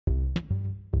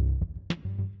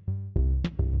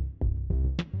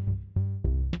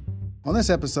On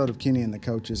this episode of Kenney and the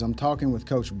Coaches, I'm talking with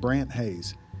Coach Brant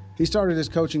Hayes. He started his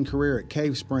coaching career at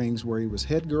Cave Springs, where he was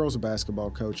head girls basketball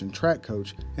coach and track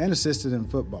coach and assisted in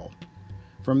football.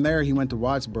 From there, he went to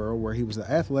Whitesboro, where he was the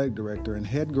athletic director and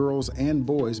head girls and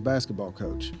boys basketball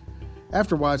coach.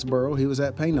 After Whitesboro, he was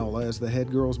at Paynola as the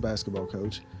head girls basketball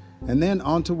coach, and then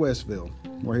on to Westville,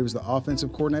 where he was the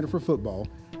offensive coordinator for football,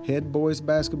 head boys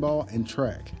basketball, and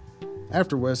track.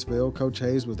 After Westville, Coach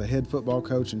Hayes was the head football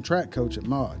coach and track coach at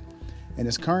Maud, and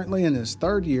is currently in his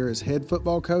third year as head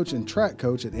football coach and track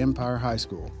coach at Empire High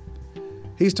School.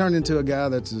 He's turned into a guy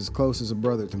that's as close as a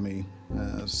brother to me,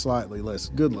 slightly less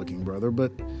good-looking brother,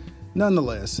 but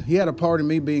nonetheless, he had a part in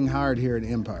me being hired here at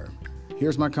Empire.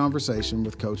 Here's my conversation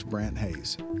with Coach Brant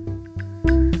Hayes.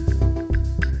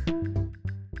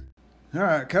 All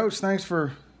right, Coach, thanks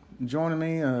for joining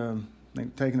me,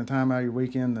 taking the time out of your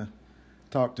weekend to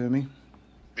talk to me.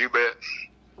 You bet.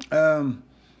 How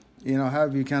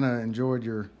have you kind of enjoyed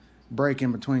your break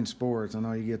in between sports? I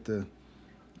know you get to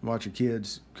watch your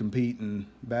kids compete in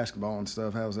basketball and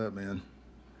stuff. How's that been?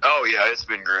 Oh yeah, it's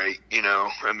been great.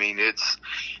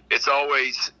 It's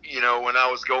always, when I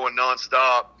was going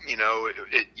nonstop, you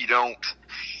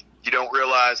don't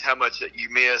realize how much that you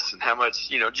miss and how much,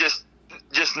 just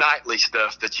nightly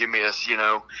stuff that you miss,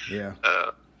 Yeah.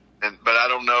 But I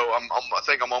don't know. I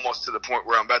think I'm almost to the point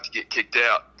where I'm about to get kicked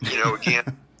out,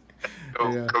 again.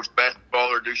 Coach basketball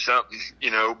or do something,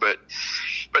 but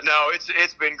no,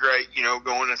 it's been great,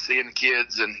 going and seeing the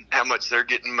kids and how much they're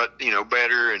getting,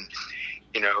 better and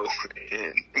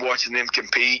watching them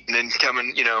compete and then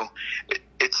coming,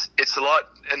 it's a lot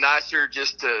nicer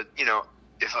just to,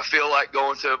 if I feel like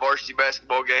going to a varsity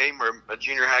basketball game or a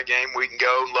junior high game, we can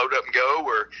go load up and go,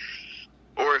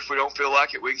 or if we don't feel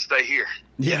like it, we can stay here,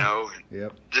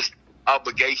 Yep. Just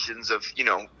obligations of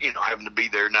having to be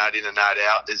there night in and night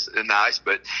out is nice,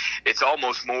 but it's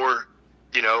almost more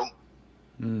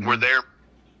we're there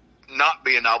not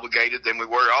being obligated than we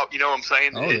were. You know what I'm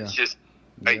saying? It's just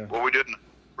what we doing,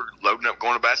 we're loading up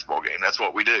going to a basketball game. That's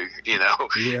what we do. Yeah.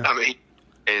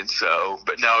 And so,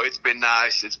 but no, it's been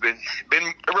nice. It's been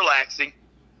relaxing.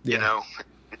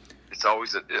 It's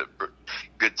always a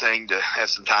good thing to have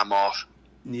some time off.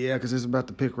 Yeah, because it's about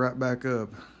to pick right back up.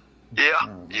 Yeah.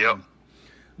 Yep.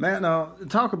 Matt, now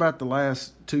talk about the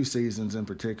last two seasons in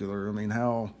particular. I mean,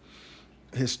 how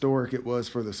historic it was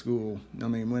for the school. I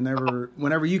mean,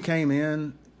 whenever you came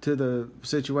in to the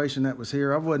situation that was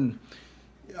here, I wouldn't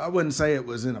say it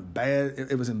was in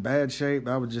bad shape.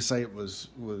 I would just say it was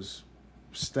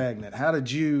stagnant. How did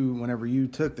you, whenever you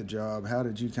took the job, how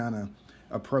did you kind of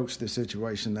approach the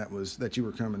situation that you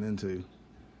were coming into?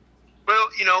 Well,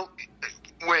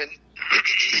 when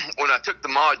I took the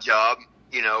mod job,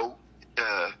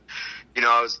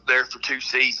 I was there for 2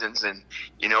 seasons, and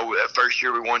that first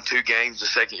year we won 2 games, the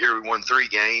second year we won 3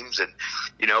 games, and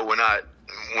when I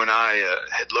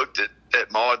had looked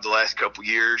at mod the last couple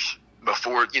years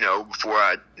before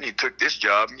I took this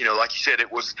job, like you said,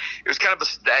 it was kind of a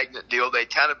stagnant deal. They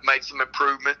kind of made some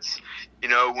improvements,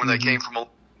 when they came from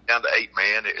down to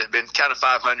 8-man. It had been kind of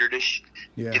 500-ish,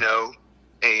 and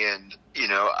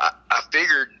I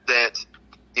figured that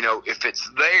if it's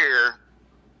there,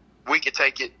 we could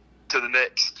take it to the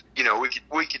next,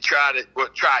 we could try to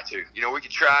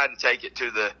take it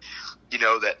to the,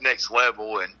 that next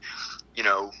level. And,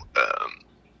 and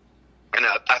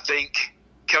I think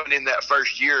coming in that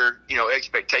first year,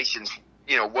 expectations,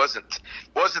 wasn't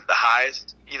the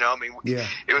highest, it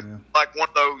was like one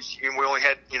of those, we only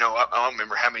had, I don't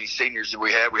remember how many seniors did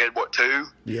we had. We had 2?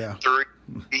 Yeah. 3,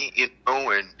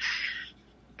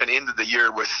 and ended the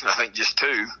year with, I think, just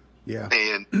 2. Yeah.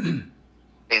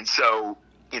 And so,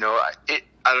 I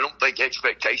don't think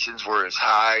expectations were as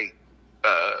high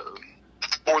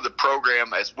for the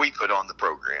program as we put on the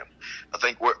program. I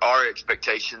think our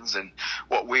expectations and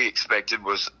what we expected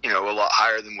was, a lot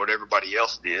higher than what everybody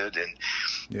else did. And,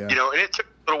 and it took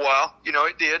a little while,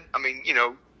 it did. I mean,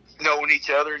 knowing each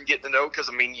other and getting to know, because,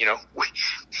 me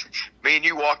and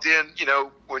you walked in,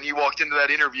 when you walked into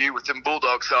that interview with them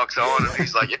Bulldog socks on, and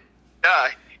he's like, yeah,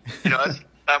 guy, that's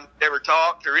I've never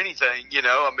talked or anything, it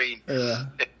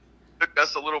took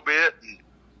us a little bit, and,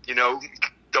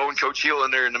 throwing Coach Hill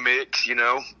in there in the mix, and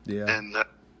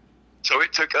so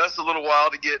it took us a little while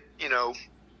to get,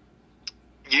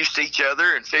 used to each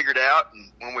other and figured out.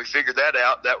 And when we figured that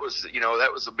out, that was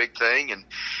a big thing. And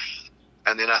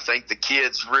then I think the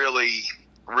kids really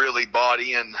bought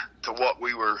in to what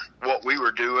we were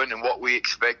doing and what we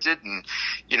expected. And,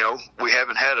 we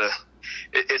haven't had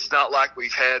it's not like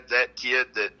we've had that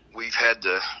kid that we've had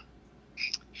to,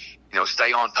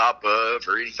 stay on top of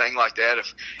or anything like that.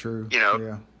 If, True.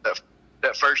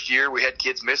 that first year we had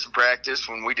kids missing practice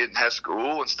when we didn't have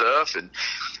school and stuff, and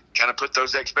kind of put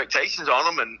those expectations on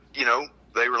them. And, you know,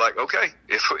 they were like, okay,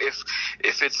 if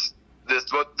it's this,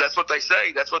 that's what they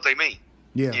say, that's what they mean.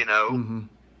 Yeah. You know? Mm-hmm.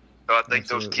 So I think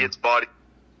Absolutely. those kids bought it.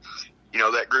 You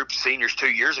know, that group of seniors 2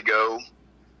 years ago,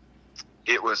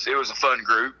 it was a fun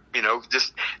group, you know,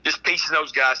 just piecing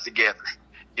those guys together,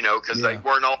 you know, because they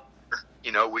weren't all,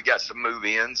 you know, we got some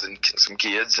move-ins and some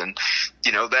kids, and,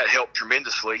 you know, that helped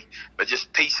tremendously. But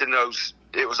just piecing those,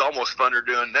 it was almost funner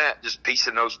doing that, just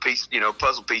piecing those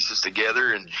puzzle pieces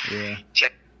together and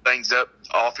checking things up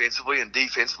offensively and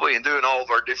defensively and doing all of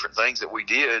our different things that we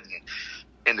did.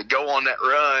 And to go on that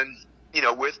run, you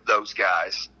know, with those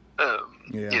guys,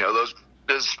 you know,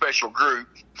 those special group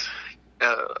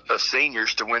of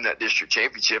seniors to win that district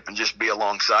championship and just be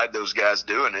alongside those guys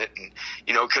doing it. And,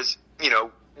 you know, because, you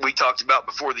know, we talked about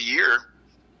before the year,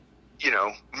 you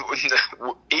know,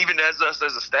 even as us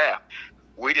as a staff,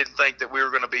 we didn't think that we were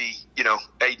going to be, you know,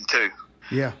 8-2.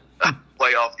 Yeah.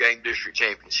 Playoff game district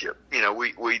championship. You know,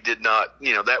 we did not,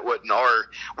 you know, that wasn't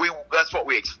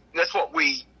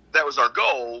that was our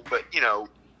goal, but, you know,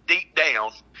 deep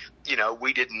down, you know,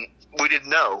 we didn't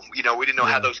know, you know, we didn't know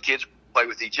how those kids play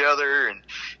with each other and,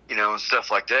 you know, and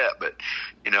stuff like that. But,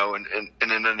 you know, and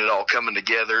then it all coming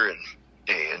together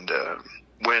and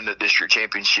win the district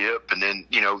championship. And then,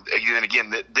 you know, then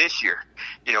again, this year,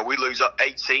 you know, we lose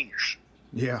 8 seniors.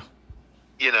 Yeah.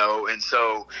 You know, and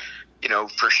so, you know,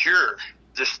 for sure,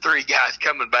 just 3 guys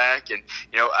coming back. And,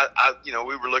 you know, I you know,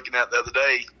 we were looking at the other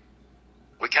day,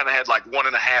 we kind of had like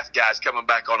 1.5 guys coming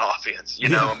back on offense. You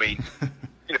know, I mean,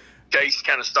 you know, Case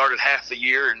kind of started half the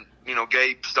year, and, you know,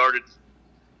 Gabe started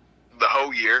the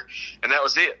whole year, and that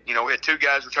was it. You know, we had 2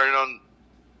 guys returning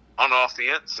on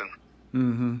offense,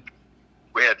 and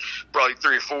we had probably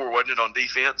 3 or 4, wasn't it, on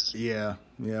defense? Yeah.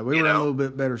 Yeah, we were in a little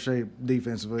bit better shape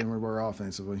defensively than we were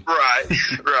offensively. Right,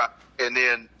 right. And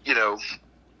then, you know,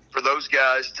 for those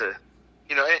guys to,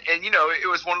 you know, and you know, it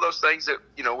was one of those things that,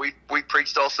 you know, we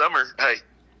preached all summer, hey,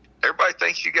 everybody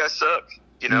thinks you guys suck,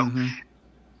 you know.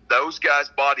 Those guys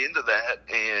bought into that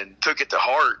and took it to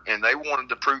heart, and they wanted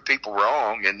to prove people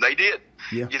wrong, and they did.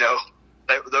 Yeah. You know,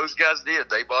 those guys did.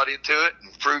 They bought into it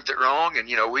and proved it wrong, and,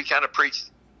 you know, we kind of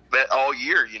preached that all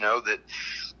year, you know, that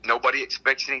nobody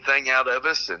expects anything out of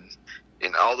us,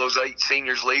 and all those 8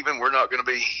 seniors leaving, we're not going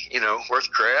to be, you know, worth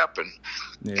crap.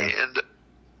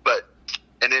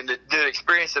 And then to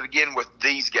experience it again with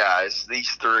these guys, these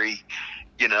 3,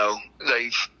 you know,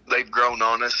 they've grown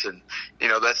on us, and, you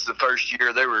know, that's the first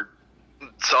year. They were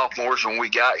sophomores when we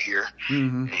got here,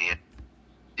 and,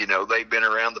 you know, they've been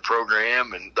around the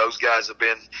program, and those guys have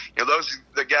been, you know, those are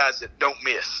the guys that don't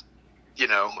miss, you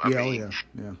know. I mean,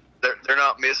 they're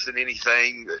not missing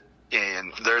anything,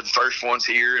 and they're the first ones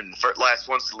here and the last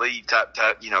ones to lead type,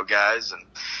 you know, guys,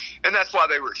 and that's why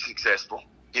they were successful.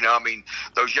 You know, I mean,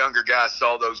 those younger guys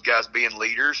saw those guys being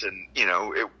leaders, and, you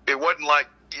know, it wasn't like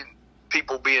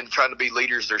people trying to be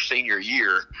leaders their senior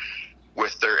year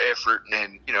with their effort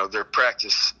and, you know, their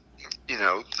practice, you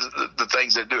know, the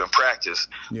things they do in practice.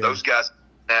 Those guys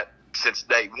that since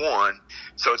day one.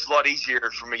 So it's a lot easier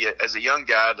for me as a young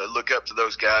guy to look up to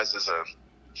those guys as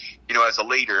a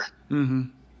leader.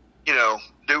 You know,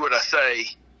 do what I say,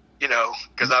 you know,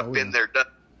 because I've been there, done,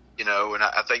 you know, and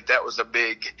I think that was a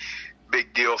big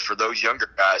deal for those younger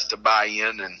guys to buy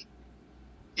in. And,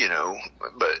 you know,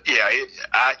 but yeah,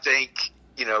 I think,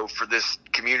 you know, for this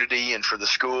community and for the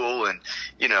school and,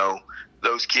 you know,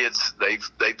 those kids,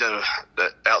 they've done an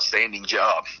outstanding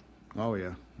job. Oh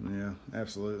yeah. Yeah,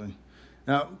 absolutely.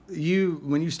 Now,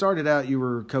 when you started out, you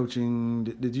were coaching,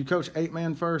 did you coach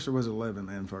 8-man first or was it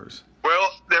 11-man first? Well,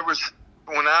 there was,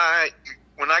 when I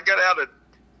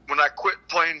quit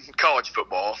playing college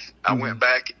football, I went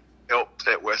back and helped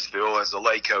at Westville as a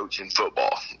lay coach in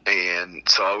football. And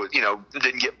so I was, you know,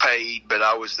 didn't get paid, but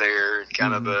I was there and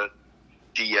kind of a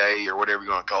GA or whatever you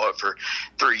want to call it for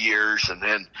 3 years. And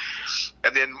then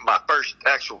my first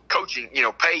actual coaching, you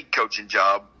know, paid coaching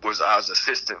job was I was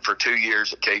assistant for 2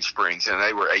 years at Cave Springs, and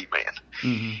they were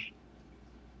 8-man.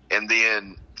 And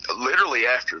then literally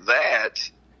after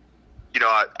that, you know,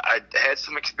 I had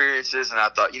some experiences, and I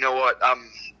thought, you know what,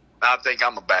 I think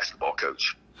I'm a basketball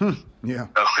coach. Yeah.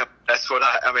 So that's what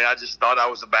I just thought I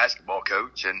was a basketball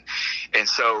coach. And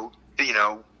so, you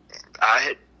know, I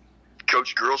had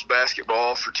coached girls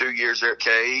basketball for 2 years there at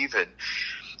Cave, and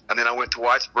then I went to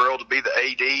Whitesboro to be the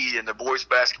AD and the boys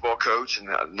basketball coach, and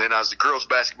then I was the girls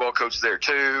basketball coach there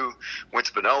too. Went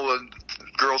to Panola,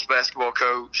 girls basketball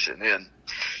coach, and then,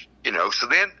 you know, so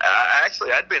then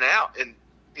I'd been out and,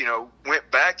 you know,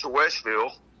 went back to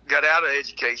Westville, got out of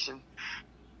education,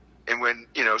 And when,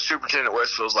 Superintendent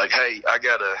Westfield's like, hey, I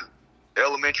got a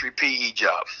elementary PE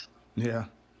job. Yeah.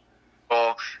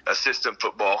 Football, assistant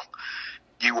football.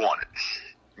 You want it?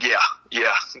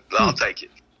 Yeah, I'll take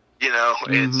it.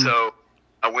 And so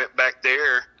I went back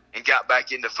there and got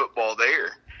back into football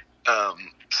there. I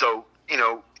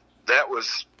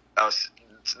was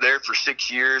there for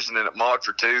 6 years, and then at Maud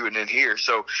for 2, and then here.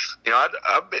 So,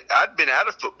 I'd been out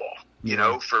of football,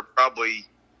 for probably,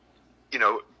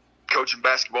 coaching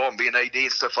basketball and being AD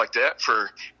and stuff like that for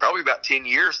probably about 10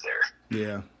 years there.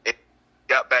 Yeah. And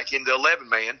got back into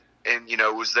 11-man and,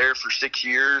 was there for 6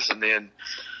 years. And then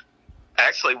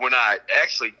actually when I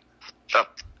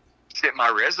sent my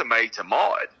resume to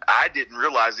Maud, I didn't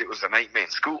realize it was an 8-man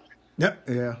school. Yep.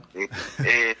 Yeah.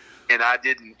 And I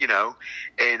didn't,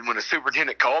 and when the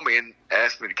superintendent called me and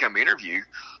asked me to come interview,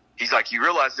 he's like, you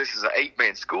realize this is an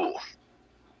 8-man school?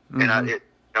 Mm-hmm. And it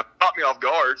caught me off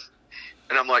guard.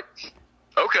 And I'm like,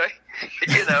 okay,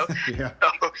 Yeah.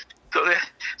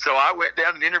 So I went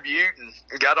down and interviewed and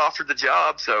got offered the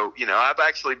job. So, I've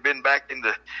actually been back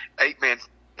into 8-man,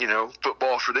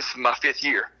 football for this is my 5th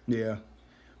year. Yeah.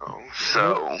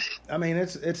 So, I mean,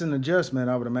 it's an adjustment,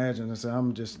 I would imagine. So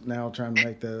I'm just now trying to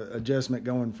make the adjustment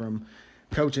going from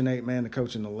coaching 8-man to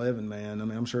coaching 11-man. I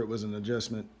mean, I'm sure it was an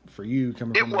adjustment for you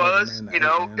coming from 11-man to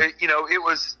 8-man. It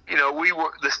was, we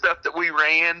were the stuff that we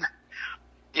ran,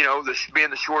 being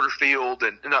the shorter field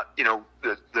and not,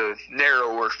 the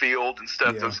narrower field and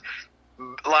stuff. Yeah. Those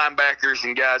linebackers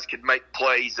and guys could make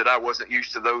plays that I wasn't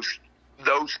used to those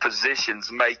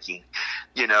positions making,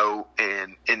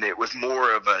 and it was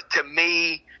more of to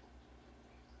me,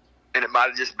 and it might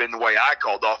have just been the way I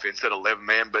called offense at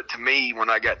 11-man, but to me, when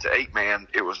I got to 8-man,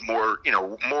 it was more,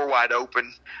 more wide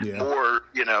open, more,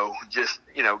 just,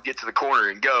 get to the corner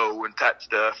and go and type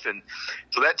stuff. And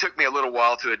so that took me a little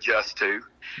while to adjust to.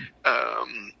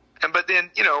 But then,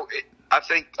 I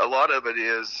think a lot of it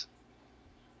is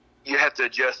you have to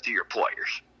adjust to your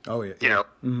players. Oh, yeah.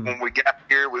 When we got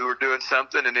here, we were doing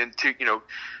something, and then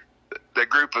the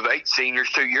group of 8 seniors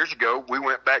 2 years ago, we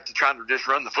went back to trying to just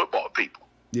run the football at people.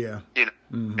 Yeah.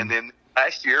 And then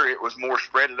last year it was more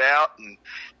spread it out, and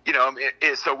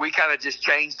so we kind of just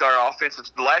changed our offense.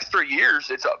 The last 3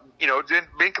 years, it's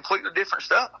been completely different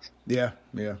stuff. Yeah.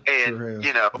 And sure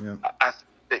has. I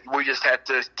think we just had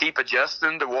to keep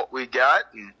adjusting to what we got,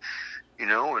 and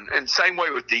and same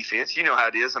way with defense. You know how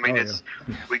it is. I mean,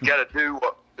 we got to do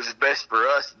what is best for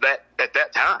us at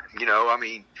that time. I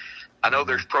mean, I know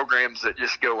there's programs that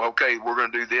just go, okay, we're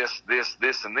going to do this,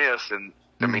 and this, and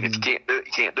I mean, if you can't do it,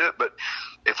 you can't do it. But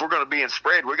if we're going to be in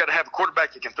spread, we got to have a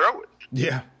quarterback that can throw it.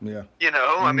 Yeah.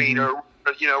 I mean, or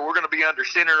we're going to be under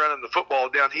center running the football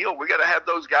downhill. We got to have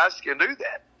those guys that can do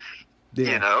that.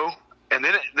 Yeah. And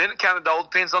then it kind of all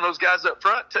depends on those guys up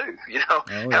front too.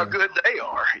 How good they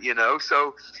are.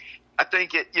 So I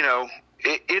think it's going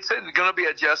to be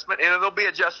adjustment, and it'll be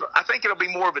adjustment. I think it'll be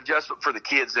more of adjustment for the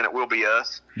kids than it will be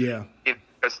us. Yeah.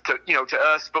 To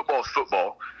us, football is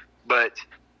football, but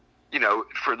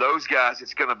for those guys,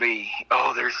 it's going to be,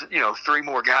 there's 3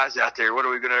 more guys out there. What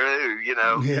are we going to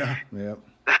do? Yeah.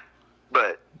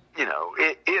 But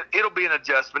it'll be an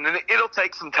adjustment, and it'll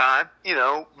take some time.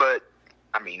 But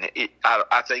I mean,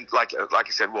 I think like I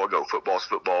said, we'll go football's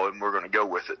football, and we're going to go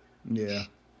with it. Yeah.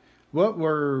 What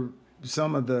were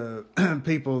some of the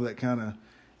people that kind of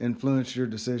influenced your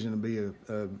decision to be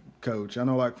a coach? I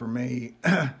know, like for me,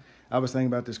 I was thinking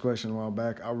about this question a while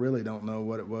back. I really don't know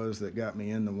what it was that got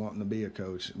me into wanting to be a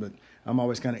coach, but I'm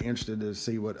always kind of interested to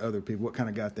see what kind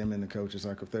of got them into coaches.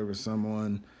 Like if there was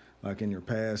someone like in your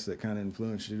past that kind of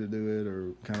influenced you to do it,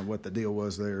 or kind of what the deal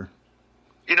was there.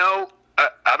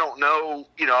 I don't know.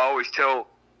 I always tell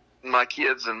my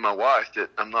kids and my wife that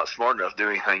I'm not smart enough to do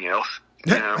anything else.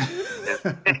 And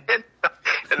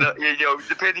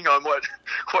depending on what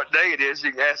day it is,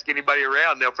 you can ask anybody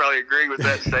around; they'll probably agree with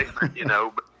that statement.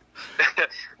 But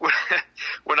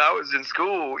when I was in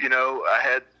school, I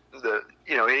had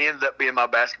he ended up being my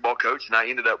basketball coach, and I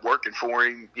ended up working for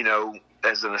him,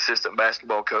 as an assistant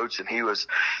basketball coach, and he was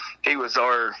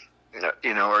our,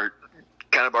 our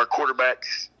kind of our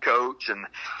quarterbacks coach and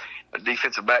a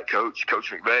defensive back coach,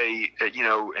 Coach McVeigh,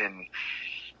 and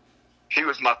he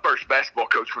was my first basketball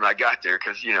coach when I got there,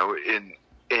 because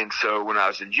and so when I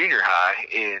was in junior high,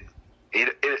 and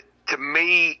it to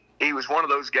me, he was one of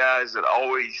those guys that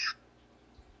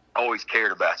always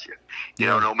cared about you.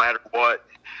 No matter what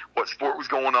sport was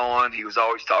going on, he was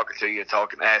always talking to you,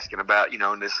 asking about,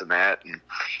 and this and that,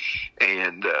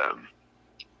 and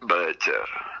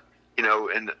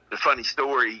the funny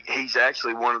story, he's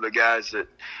actually one of the guys that,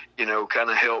 kind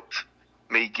of helped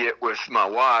me get with my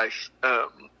wife.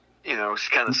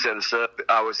 kind of set us up.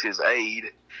 I was his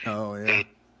aide. Oh, yeah.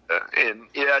 And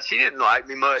she didn't like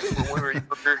me much when we were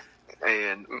younger,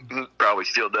 and probably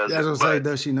still doesn't. I was going to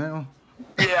say, does she now?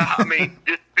 Yeah, I mean,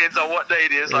 it depends on what day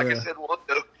it is. Like I said,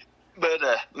 but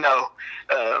no.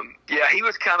 He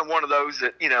was kind of one of those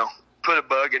that, put a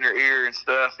bug in her ear and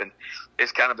stuff, and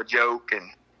it's kind of a joke.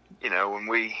 And,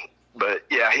 but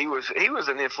yeah, he was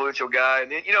an influential guy.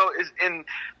 And then, and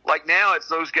like now it's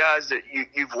those guys that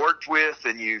you've worked with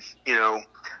and you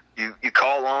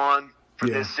call on for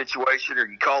this situation, or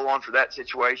you call on for that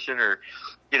situation, or,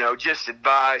 just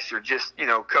advice, or just,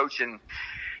 coaching.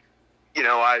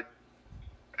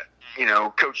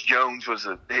 Coach Jones was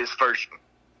his first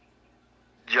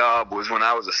job was when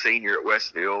I was a senior at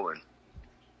Westville,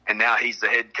 and now he's the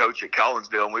head coach at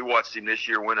Collinsville, and we watched him this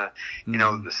year win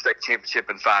the state championship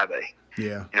in 5A.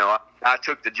 Yeah. I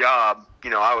took the job.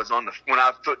 I was when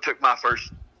I took my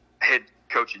first head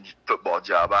coaching football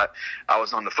job. I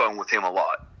was on the phone with him a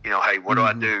lot. Hey, what do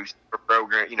I do for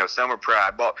program? Summer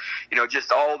pride, but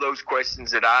just all those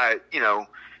questions that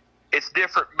it's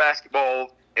different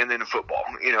basketball and then football.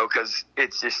 Because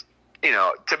it's just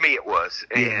to me it was,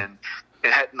 and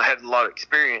it hadn't had a lot of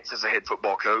experience as a head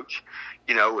football coach.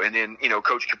 And then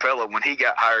Coach Capella when he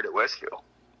got hired at Westville.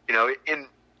 And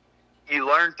you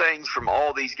learn things from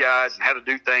all these guys and how to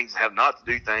do things and how not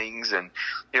to do things. And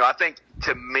I think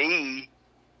to me,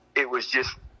 it was just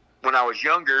when I was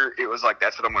younger, it was like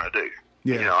that's what I'm going to do.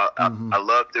 Yeah. I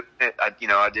loved it. I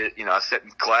did. I sat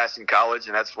in class in college,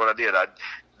 and that's what I did. I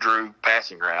drew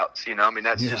passing routes.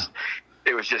 That's just.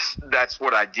 It was just that's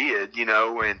what I did.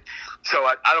 And so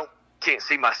I can't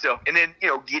see myself. And then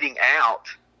getting out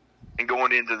and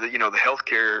going into the the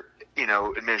healthcare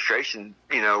administration.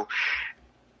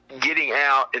 Getting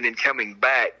out and then coming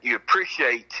back, you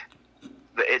appreciate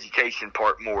the education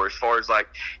part more. As far as like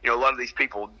a lot of these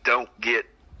people don't get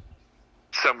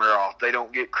summer off, they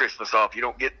don't get Christmas off, you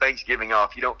don't get Thanksgiving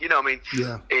off, you don't,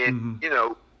 Yeah. And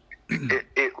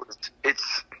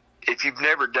it's if you've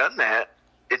never done that,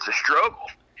 it's a struggle.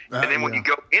 And then when you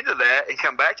go into that and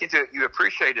come back into it, you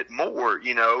appreciate it more,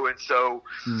 And so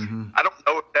I don't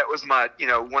know if that was my,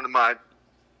 one of my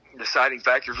deciding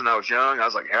factors when I was young. I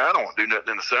was like, I don't want to do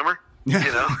nothing in the summer, So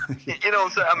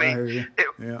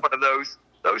one of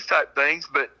those type things.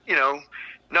 But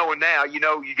knowing now, you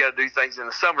got to do things in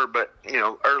the summer, but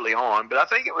early on. But I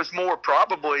think it was more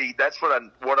probably that's what I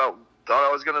thought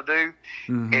I was going to do.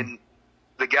 And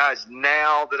the guys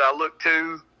now that I look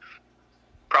to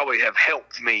probably have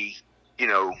helped me,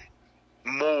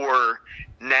 more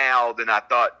now than I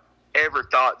ever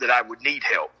thought that I would need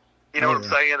help. You know what I'm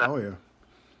saying? Oh yeah.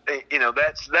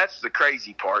 That's the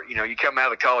crazy part. You come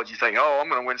out of college, you think, I'm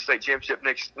going to win a state championship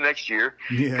next year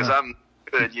because I'm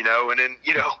good, and then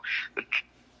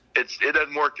it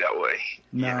doesn't work that way.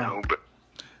 No. But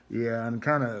yeah, and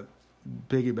kind of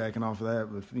piggybacking off of that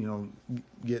with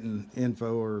getting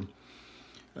info or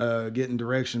getting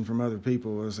direction from other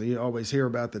people is you always hear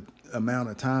about the amount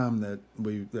of time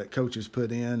that coaches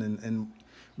put in, and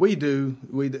we do.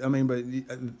 I mean, but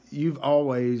you've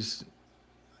always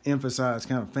emphasize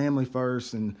kind of family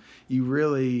first, and you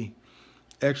really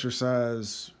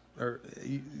exercise or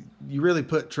you really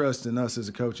put trust in us as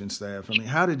a coaching staff. I mean,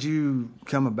 how did you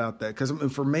come about that? Because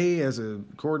for me as a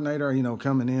coordinator,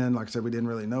 coming in, like I said, we didn't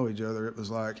really know each other. It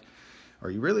was like, are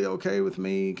you really okay with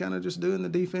me kind of just doing the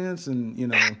defense?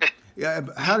 And,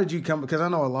 how did you come? Because I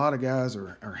know a lot of guys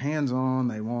are hands-on.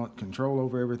 They want control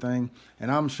over everything.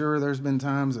 And I'm sure there's been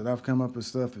times that I've come up with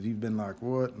stuff that you've been like,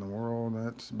 what in the world?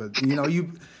 But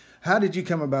how did you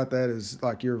come about that as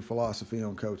like your philosophy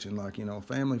on coaching? Like,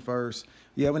 family first.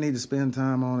 Yeah, we need to spend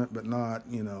time on it, but not,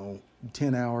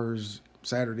 10 hours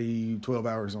Saturday, 12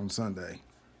 hours on Sunday.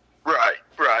 Right.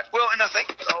 Well, and I think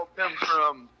it all comes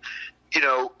from,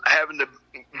 having to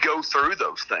go through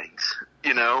those things,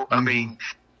 I mean,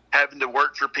 having to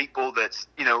work for people that's,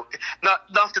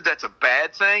 not that that's a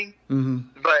bad thing,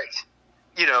 but,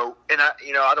 and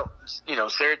I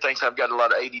don't, Sarah thinks I've got a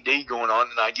lot of ADD going on,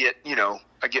 and I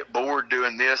get bored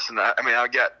doing this. And I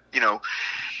got,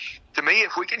 to me,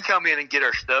 if we can come in and get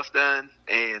our stuff done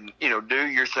and, do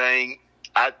your thing,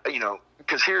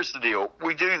 because here's the deal.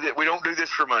 We don't do this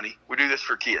for money. We do this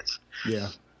for kids. Yeah.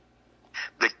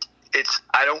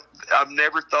 I've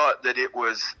never thought that it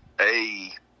was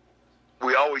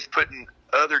we always putting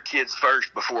other kids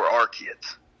first before our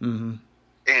kids. And,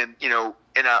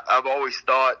 and I've always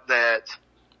thought that,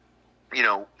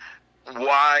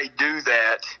 why do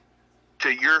that to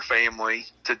your family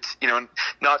to,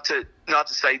 not to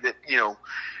say that,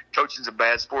 coaching's a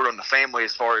bad sport on the family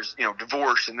as far as,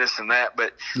 divorce and this and that,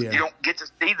 but you don't get to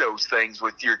see those things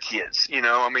with your kids.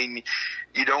 I mean,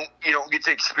 you don't get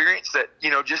to experience that,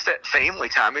 just that family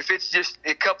time. If it's just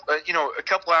a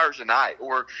couple hours a night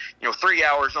or, 3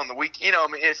 hours on the week, I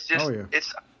mean, it's just, I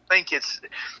think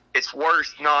it's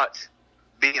worth not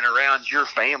being around your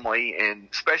family, and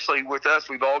especially with us,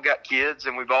 we've all got kids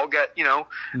and we've all got, I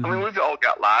mean, we've all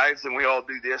got lives and we all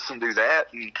do this and do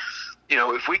that. And,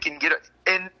 if we can get it,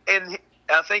 and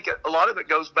I think a lot of it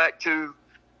goes back to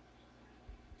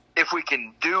if we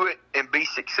can do it and be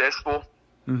successful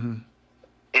and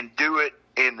do it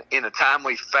in a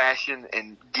timely fashion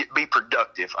and be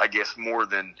productive, I guess, more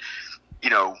than,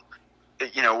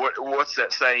 what's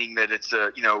that saying that it's,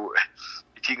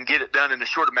 if you can get it done in a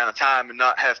short amount of time and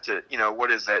not have to,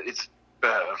 what is that? It's,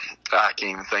 I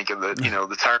can't even think of the,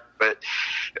 the term, but,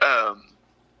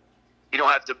 you don't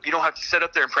have to sit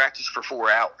up there and practice for 4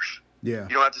 hours. Yeah.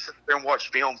 You don't have to sit there and watch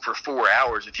film for 4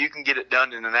 hours. If you can get it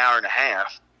done in an hour and a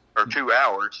half or 2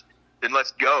 hours, then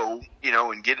let's go,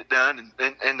 and get it done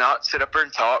and not sit up there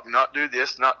and talk, not do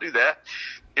this, not do that.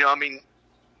 I mean,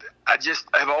 I just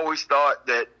have always thought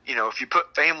that, if you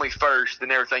put family first,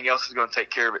 then everything else is going to take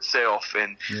care of itself.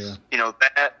 And,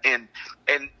 that, and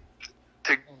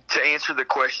to answer the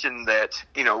question that,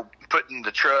 putting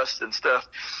the trust and stuff,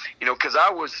 cause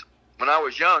when I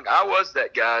was young, I was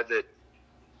that guy that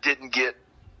didn't get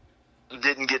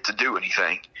to do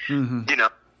anything. I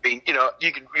mean,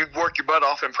 you'd work your butt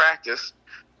off in practice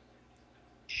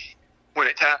when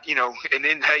and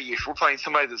then, hey, if we're playing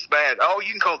somebody that's bad,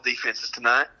 you can call defenses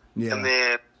tonight. Yeah. And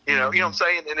then, you know what I'm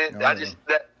saying? And then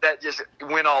that just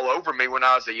went all over me when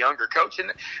I was a younger coach.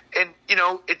 And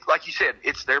it's like you said,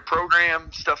 it's their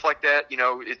program, stuff like that.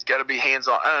 It's got to be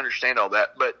hands-on. I understand all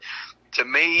that. But to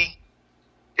me,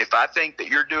 if I think that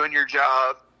you're doing your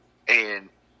job, and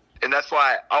that's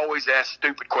why I always ask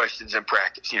stupid questions in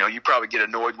practice. You probably get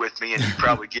annoyed with me, and you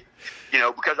probably get,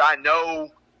 because I know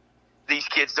these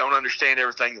kids don't understand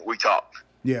everything that we talk.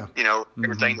 Yeah.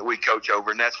 Everything that we coach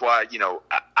over. And that's why,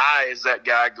 I as that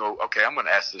guy go, okay, I'm going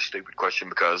to ask this stupid question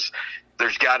because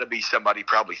there's got to be somebody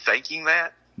probably thinking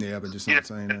that. Yeah, but just not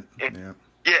saying it.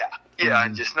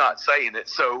 And just not saying it.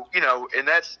 So, and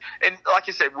like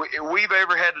I said, we've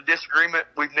ever had a disagreement.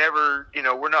 We've never,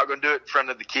 we're not going to do it in front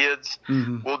of the kids.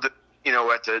 We'll do,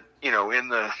 at the,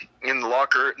 in the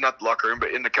locker, not the locker room,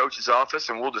 but in the coach's office,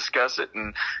 and we'll discuss it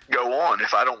and go on.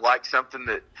 If I don't like something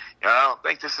that, I don't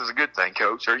think this is a good thing,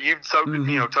 Coach, or you've told, told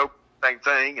the same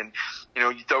thing, and,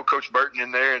 you throw Coach Burton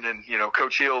in there, and then,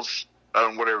 Coach Hill's, I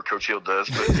don't know, whatever Coach Hill does,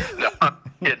 but no, I'm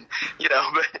kidding,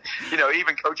 but,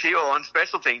 even Coach Hill on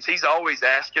special teams, he's always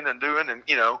asking and doing, and,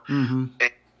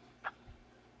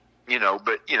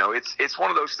 but it's one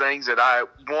of those things that I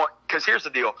want, because here's the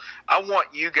deal. I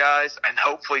want you guys, and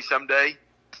hopefully someday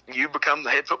you become the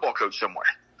head football coach somewhere.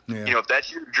 Yeah. If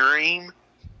that's your dream,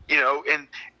 and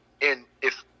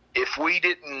if we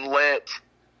didn't let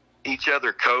each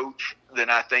other coach, then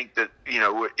I think that,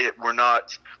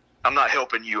 I'm not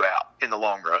helping you out in the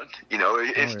long run.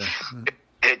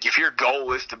 If your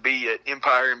goal is to be at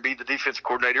Empire and be the defensive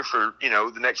coordinator for,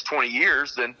 the next 20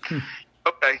 years, then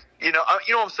okay. You know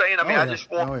what I'm saying? I mean, I just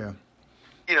want,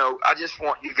 I just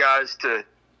want you guys to,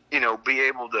 be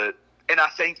able to, and I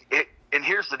think and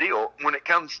here's the deal, when it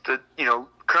comes to,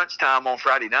 crunch time on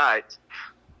Friday nights,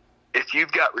 if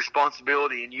you've got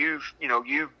responsibility and you've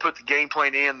put the game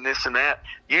plan in, this and that,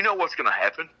 what's going to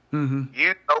happen.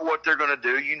 You know what they're going to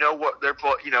do. You know what they're,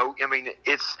 I mean,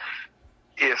 it's,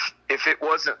 if it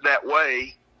wasn't that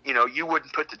way, you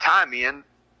wouldn't put the time in.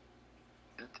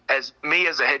 As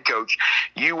a head coach,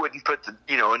 you wouldn't put the,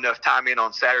 enough time in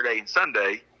on Saturday and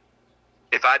Sunday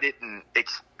if I didn't, if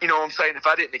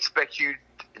I didn't expect you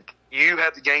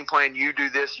have the game plan, you do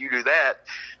this, you do that,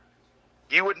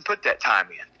 you wouldn't put that time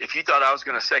in. If you thought I was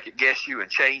going to second guess you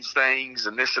and change things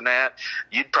and this and that,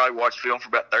 you'd probably watch film for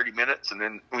about 30 minutes and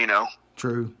then,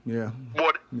 True. Yeah.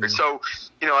 What? Yeah. So,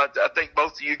 I think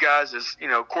both of you guys as,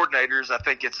 coordinators, I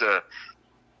think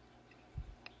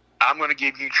I'm going to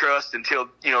give you trust until,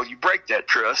 you break that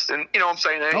trust. And, what I'm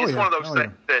saying? It's one of those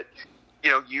things that,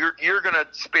 you're going to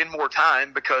spend more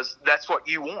time because that's what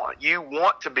you want. You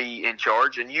want to be in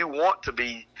charge and you want to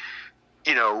be,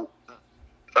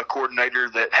 a coordinator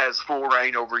that has full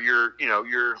reign over your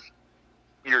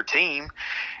team.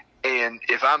 And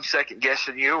if I'm second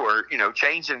guessing you or,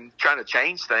 trying to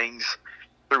change things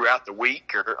throughout the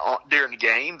week or during the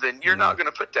game, then you're not going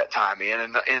to put that time in.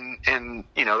 And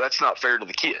that's not fair to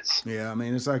the kids. Yeah. I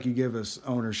mean, it's like you give us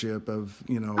ownership of,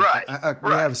 right.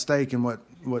 We have a stake in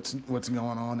what's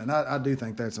going on. And I do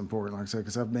think that's important, like I said,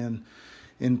 because I've been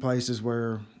in places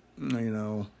where,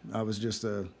 I was just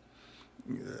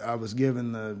I was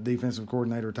given the defensive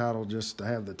coordinator title just to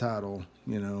have the title,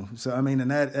 So, I mean,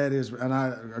 and that is, and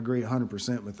I agree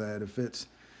 100% with that. If it's,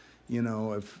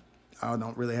 if I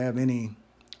don't really have any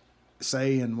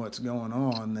say in what's going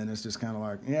on, then it's just kind of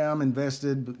like, yeah, I'm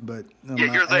invested, but I'm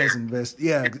not as invested.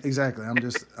 Yeah, exactly.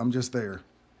 I'm just there.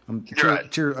 I'm glorified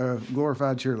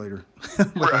cheerleader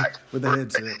with the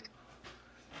headset.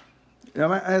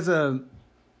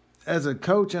 As a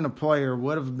coach and a player,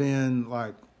 what have been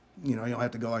like, you don't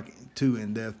have to go like too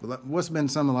in depth, but what's been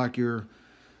some of like your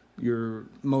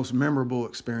most memorable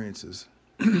experiences?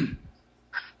 I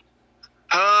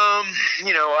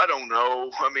don't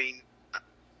know. I mean,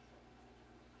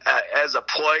 as a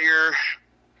player,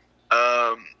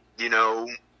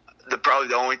 probably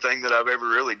the only thing that I've ever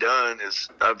really done is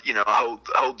I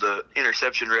hold the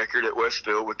interception record at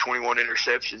Westfield with 21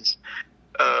 interceptions.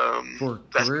 For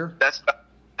a career?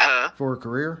 For a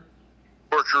career?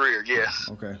 For a career, yes.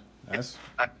 Okay.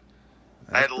 I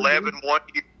had 11 1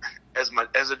 year as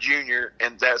a junior,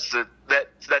 and that's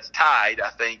tied, I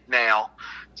think, now.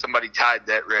 Somebody tied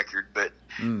that record, but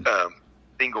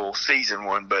single season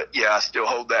one. But yeah, I still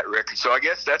hold that record. So I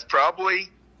guess that's probably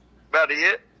about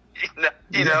it.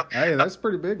 Hey, that's a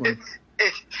pretty big one.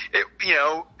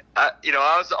 I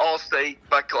was All-State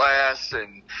by class,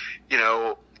 and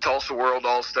Tulsa World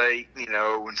All-State,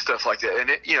 and stuff like that. And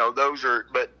those are,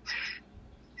 but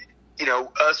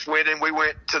us winning, we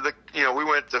went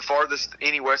the farthest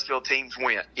any Westfield teams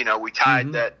went. We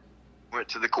tied that, went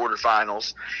to the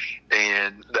quarterfinals,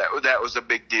 and that was a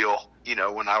big deal.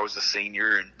 When I was a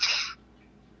senior,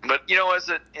 but as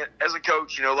a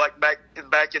coach, like back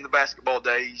in the basketball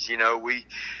days, we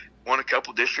won a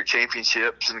couple district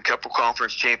championships and a couple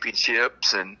conference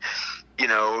championships, and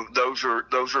those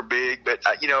were big. But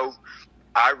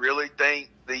I really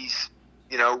think these,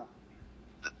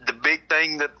 the big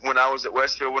thing that when I was at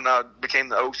Westfield, when I became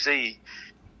the OC,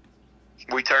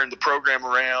 we turned the program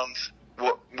around.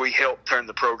 We helped turn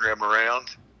the program around.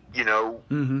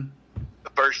 The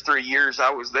first 3 years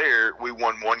I was there, we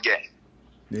won one game.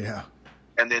 Yeah.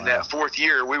 And then that fourth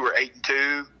year, we were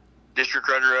 8-2, district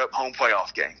runner-up, home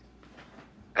playoff game.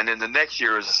 And then the next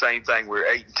year was the same thing. We were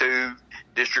 8-2,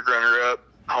 district runner-up,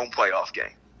 home playoff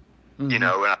game. And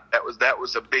that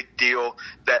was a big deal.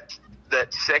 That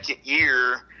second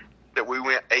year that we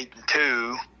went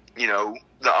 8-2,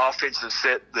 the offense has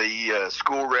set the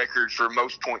school record for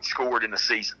most points scored in a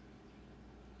season.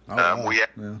 We had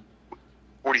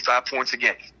 45 points a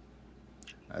game.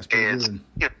 That's pretty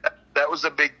good. That was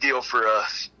a big deal for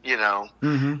us,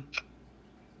 And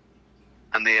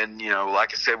then,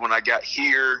 like I said, when I got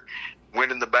here,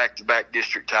 winning the back-to-back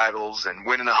district titles and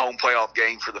winning a home playoff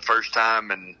game for the first time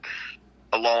in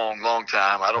a long, long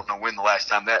time. I don't know when the last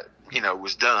time that,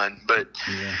 was done, but,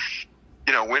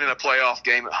 winning a playoff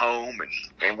game at home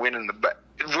and winning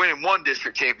one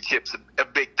district championship's a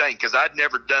big thing, because I'd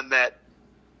never done that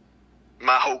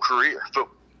my whole career,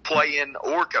 playing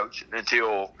or coaching,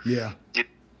 until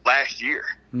last year.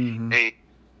 And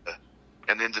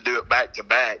then to do it back to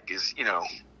back is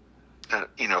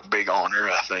big honor,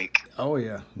 I think. Oh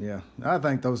yeah. I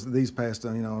think these past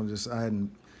I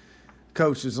hadn't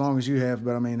coached as long as you have,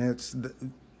 but I mean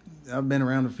I've been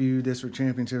around a few district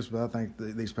championships, but I think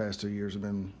these past 2 years have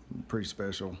been pretty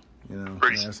special.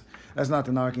 That's not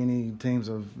to knock any teams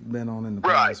I've been on in the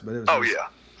past, but it was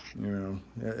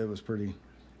it was pretty.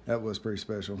 That was pretty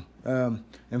special. And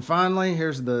finally,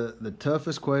 here's the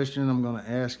toughest question I'm going to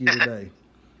ask you today.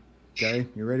 Okay,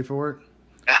 you ready for it?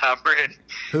 I'm ready.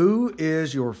 Who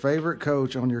is your favorite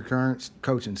coach on your current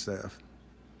coaching staff?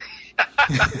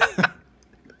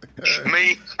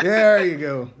 Me. Yeah, there you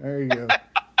go.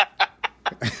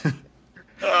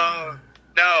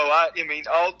 No, I mean,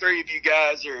 all three of you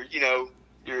guys are,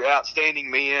 you're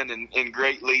outstanding men and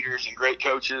great leaders and great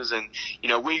coaches. And,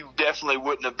 we definitely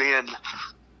wouldn't have been,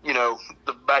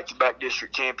 the back-to-back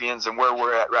district champions and where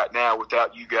we're at right now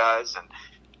without you guys. And,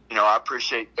 I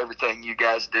appreciate everything you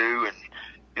guys do. And,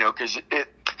 because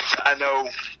I know,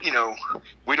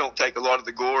 we don't take a lot of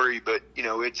the glory, but,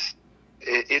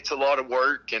 it's a lot of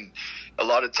work and a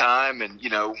lot of time. And,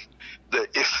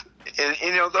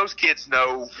 those kids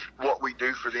know what we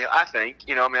do for them. I think,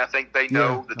 I think they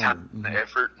know the time and the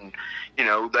effort, and,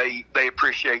 they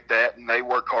appreciate that, and they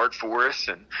work hard for us.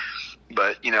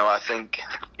 But I think,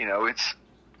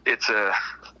 it's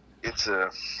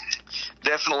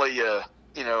definitely a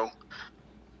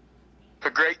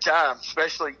great time,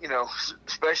 especially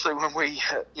when we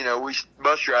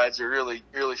bus rides are really,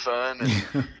 really fun.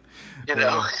 And,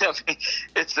 I mean,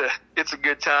 it's a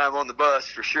good time on the bus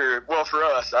for sure. Well, for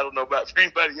us, I don't know about for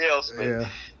anybody else, but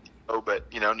Oh,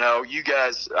 but no, you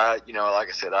guys, like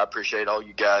I said, I appreciate all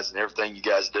you guys and everything you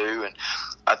guys do. And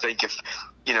I think if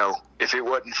it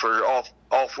wasn't for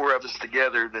all four of us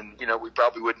together, then, we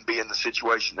probably wouldn't be in the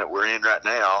situation that we're in right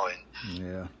now. And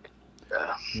yeah, but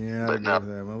I agree with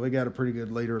that. Well, we got a pretty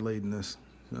good leader leading us.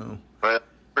 So, well,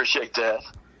 appreciate that.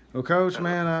 Well, Coach,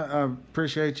 man, I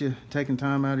appreciate you taking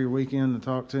time out of your weekend to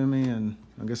talk to me, and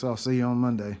I guess I'll see you on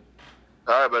Monday.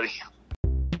 All right, buddy.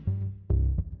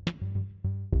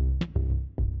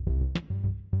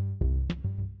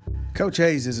 Coach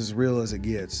Hayes is as real as it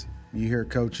gets. You hear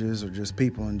coaches or just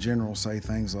people in general say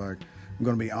things like, I'm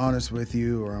going to be honest with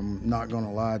you, or I'm not going to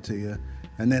lie to you,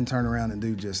 and then turn around and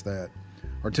do just that,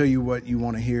 or tell you what you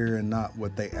want to hear and not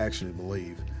what they actually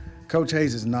believe. Coach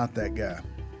Hayes is not that guy.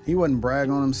 He wouldn't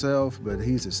brag on himself, but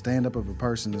he's as stand-up of a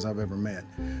person as I've ever met.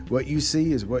 What you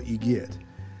see is what you get.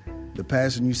 The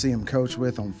passion you see him coach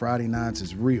with on Friday nights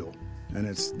is real, and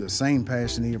it's the same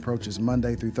passion he approaches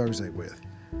Monday through Thursday with.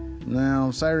 Now,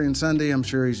 Saturday and Sunday, I'm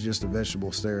sure he's just a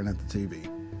vegetable staring at the TV.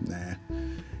 Nah.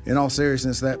 In all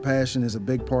seriousness, that passion is a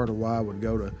big part of why I would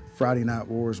go to Friday Night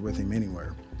Wars with him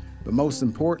anywhere. But most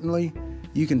importantly,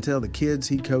 you can tell the kids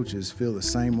he coaches feel the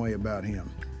same way about him.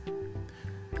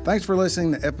 Thanks for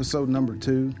listening to episode number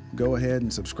 2. Go ahead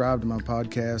and subscribe to my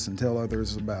podcast and tell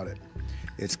others about it.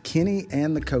 It's Kenney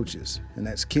and the Coaches, and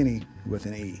that's Kenney with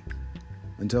an E.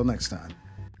 Until next time.